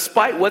faithful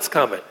despite what's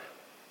coming.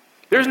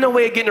 There's no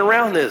way of getting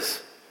around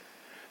this.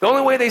 The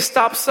only way they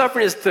stop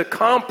suffering is to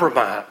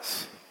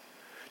compromise,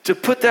 to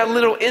put that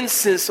little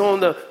incense on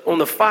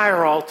the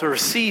fire altar of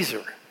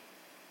Caesar.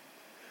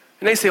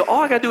 And they say,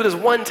 all I got to do it is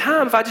one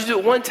time. If I just do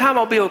it one time,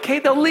 I'll be okay.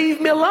 They'll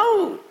leave me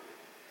alone.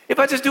 If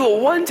I just do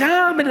it one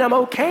time and I'm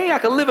okay, I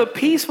can live a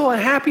peaceful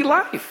and happy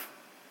life.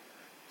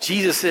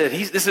 Jesus said,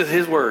 this is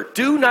his word,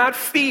 do not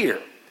fear.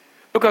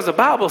 Because the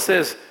Bible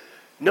says,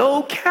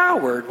 no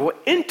coward will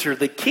enter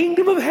the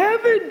kingdom of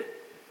heaven.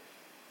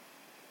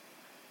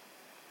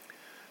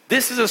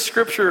 This is a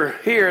scripture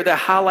here that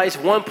highlights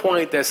one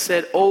point that's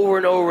said over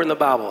and over in the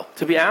Bible.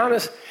 To be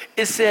honest,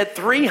 it said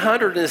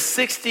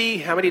 360,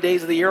 how many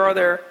days of the year are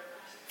there?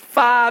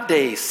 5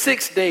 days,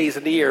 6 days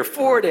in the year,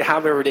 4 days,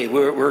 however days.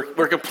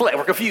 We're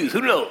confused.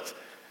 Who knows?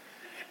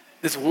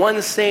 This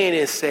one saying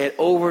is said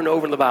over and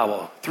over in the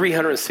Bible,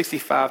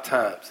 365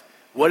 times.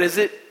 What is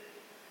it?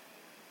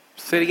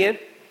 Say it again.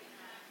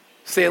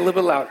 Say it a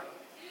little bit louder.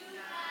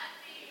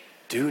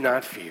 Do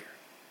not fear.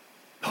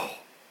 Oh.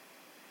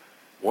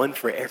 One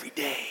for every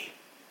day.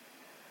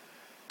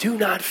 Do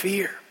not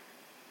fear.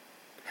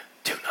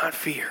 Do not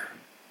fear.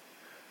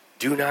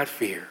 Do not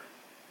fear.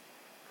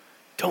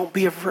 Don't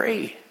be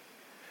afraid.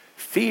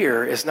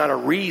 Fear is not a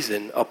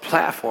reason, a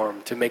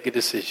platform to make a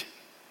decision.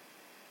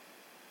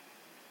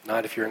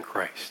 Not if you're in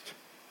Christ.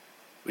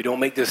 We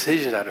don't make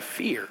decisions out of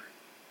fear.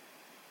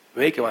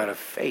 We make them out of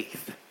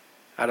faith,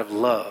 out of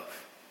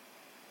love.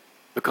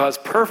 Because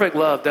perfect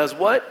love does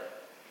what?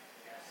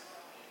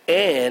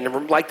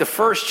 And like the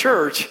first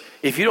church,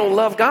 if you don't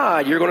love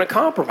God, you're going to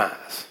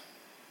compromise.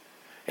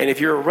 And if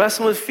you're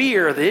wrestling with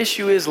fear, the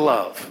issue is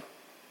love.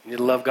 You need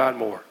to love God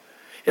more.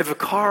 If a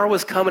car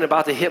was coming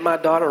about to hit my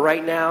daughter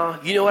right now,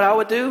 you know what I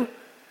would do?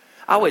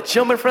 I would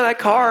jump in front of that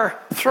car,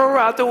 throw her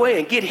out the way,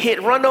 and get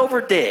hit, run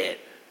over dead.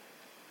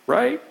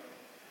 right?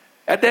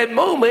 At that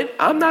moment,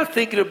 I'm not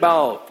thinking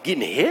about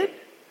getting hit.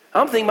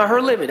 I'm thinking about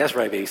her living. That's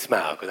right, baby.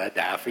 Smile, because I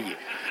died for you.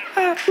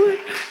 I would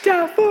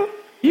die for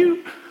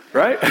you,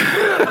 right?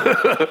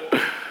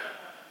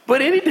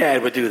 But any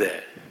dad would do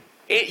that.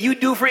 You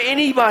do for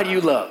anybody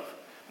you love.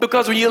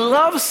 Because when you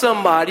love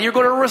somebody, you're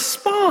going to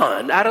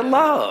respond out of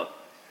love.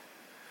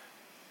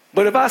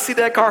 But if I see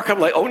that car come,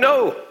 like, oh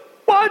no,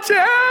 watch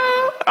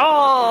out.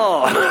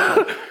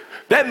 Oh,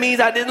 that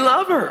means I didn't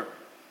love her.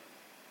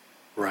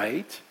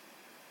 Right?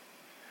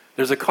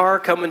 There's a car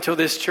coming to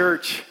this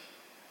church,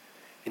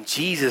 and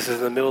Jesus is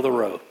in the middle of the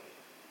road.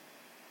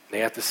 They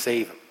have to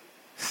save him,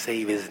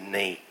 save his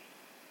name.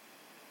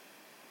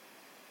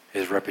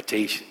 His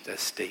reputation's at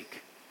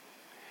stake.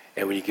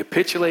 And when you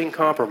capitulate and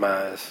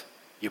compromise,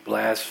 you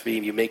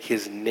blaspheme, you make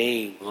his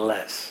name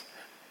less.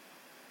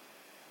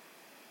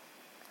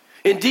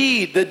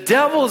 Indeed, the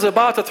devil is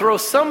about to throw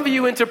some of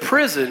you into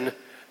prison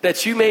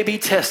that you may be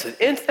tested.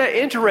 Isn't that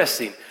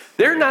interesting?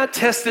 They're not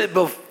tested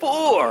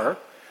before.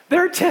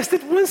 They're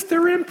tested once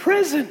they're in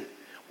prison.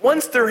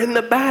 Once they're in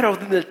the battle,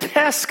 then the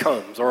test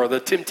comes or the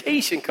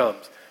temptation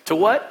comes. To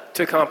what?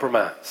 To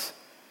compromise.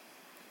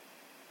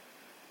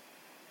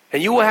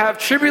 And you will have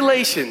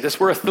tribulation. This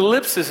word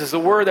thlipsis is the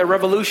word that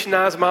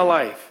revolutionized my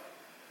life.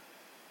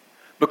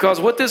 Because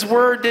what this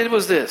word did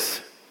was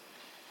this.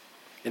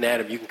 And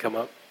Adam, you can come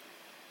up.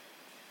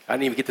 I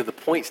didn't even get to the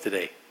points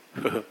today.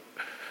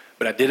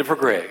 But I did it for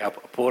Greg. I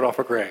pulled it off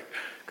for Greg.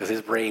 Because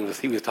his brain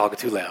he was talking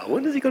too loud.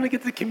 When is he going to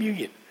get to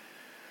communion?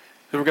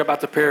 So we're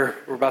about to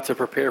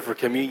prepare for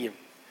communion.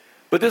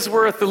 But this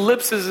word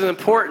thlipsis is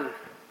important.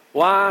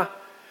 Why?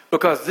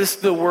 Because this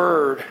is the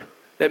word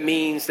that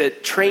means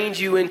that trains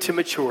you into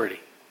maturity.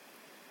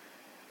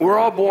 We're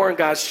all born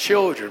God's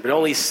children, but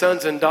only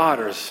sons and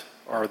daughters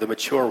are the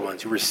mature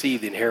ones who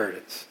receive the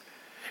inheritance.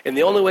 And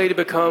the only way to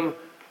become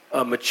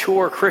a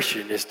mature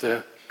Christian is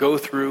to go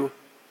through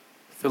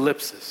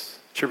thlipsis,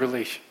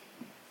 tribulation.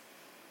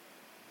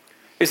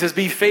 It says,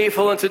 be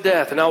faithful unto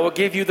death, and I will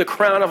give you the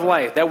crown of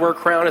life. That word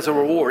crown is a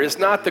reward. It's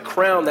not the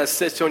crown that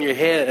sits on your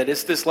head.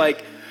 It's this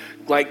like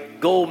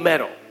gold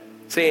medal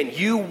saying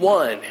you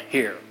won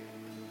here.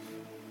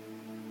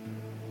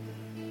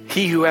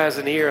 He who has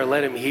an ear,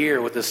 let him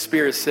hear what the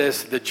Spirit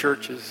says to the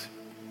churches.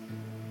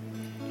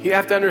 You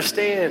have to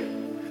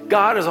understand,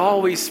 God is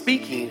always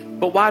speaking,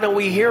 but why don't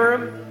we hear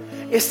him?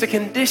 It's the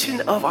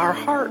condition of our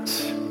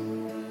hearts.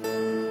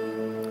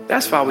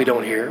 That's why we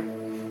don't hear him.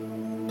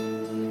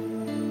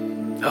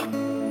 Oh.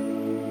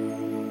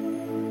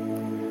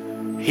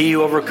 He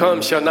who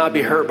overcomes shall not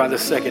be hurt by the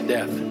second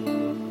death.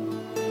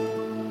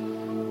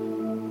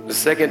 The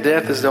second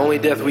death is the only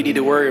death we need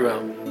to worry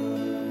about.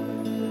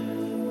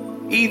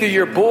 Either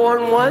you're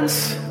born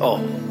once,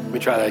 let me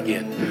try that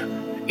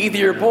again. Either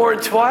you're born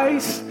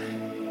twice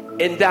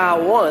and die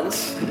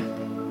once,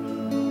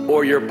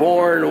 or you're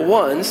born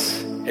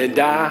once and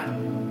die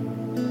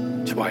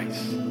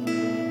twice.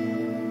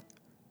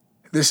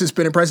 This has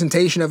been a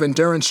presentation of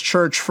Endurance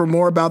Church. For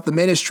more about the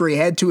ministry,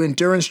 head to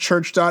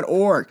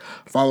endurancechurch.org.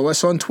 Follow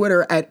us on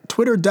Twitter at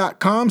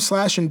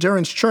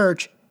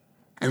twitter.com/endurancechurch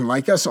and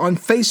like us on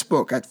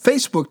Facebook at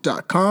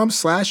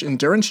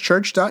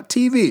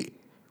facebook.com/endurancechurch.tv.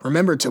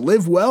 Remember to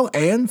live well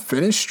and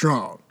finish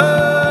strong.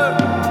 I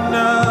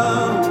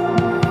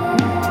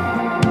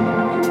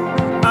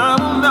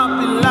will not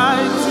be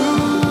lied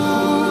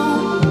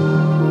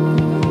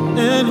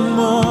to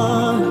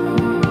anymore.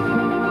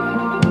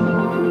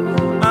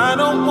 I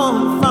don't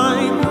want to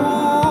find you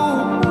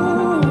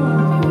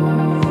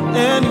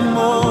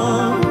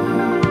anymore.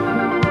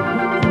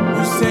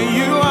 You say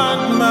you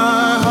want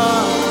my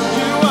heart,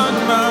 you want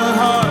my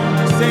heart.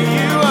 You say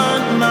you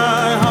want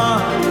my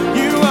heart,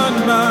 you want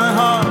my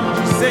heart.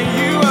 You say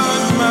you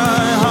want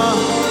my heart,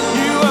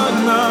 you want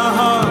my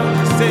heart.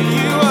 You say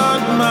you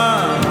want my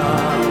heart.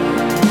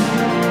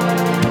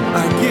 I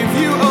give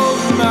you all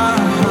my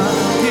heart,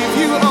 give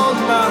you all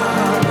my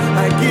heart.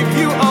 I give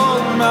you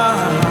all my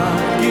heart.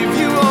 Give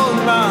you all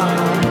my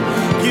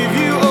heart, give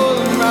you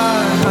all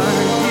my heart,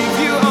 give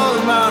you all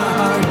my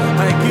heart,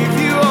 I give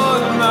you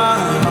all my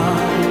heart.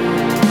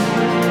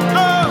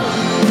 Oh,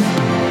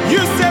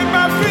 you set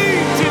my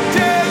feet to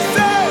dance,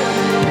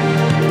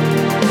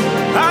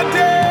 I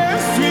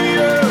dance with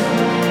you.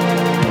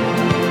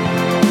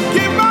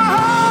 Give my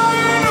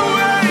heart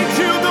away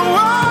to the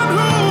one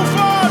who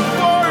fought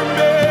for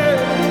me.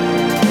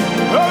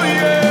 Oh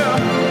yeah,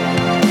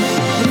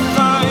 the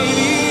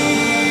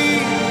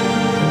fighting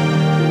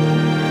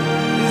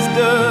is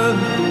done.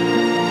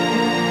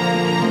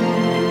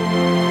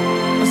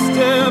 I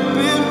step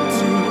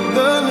into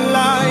the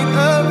light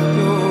of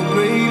your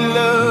great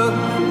love.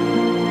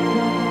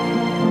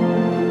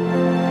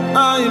 I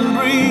am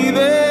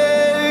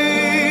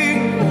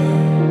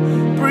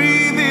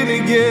breathing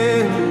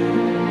again.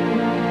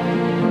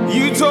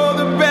 You tore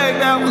the bag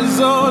that was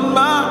on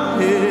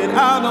my head.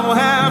 I don't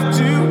have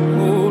to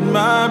hold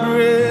my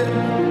breath.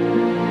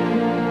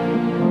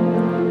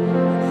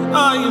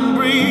 I am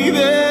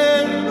breathing.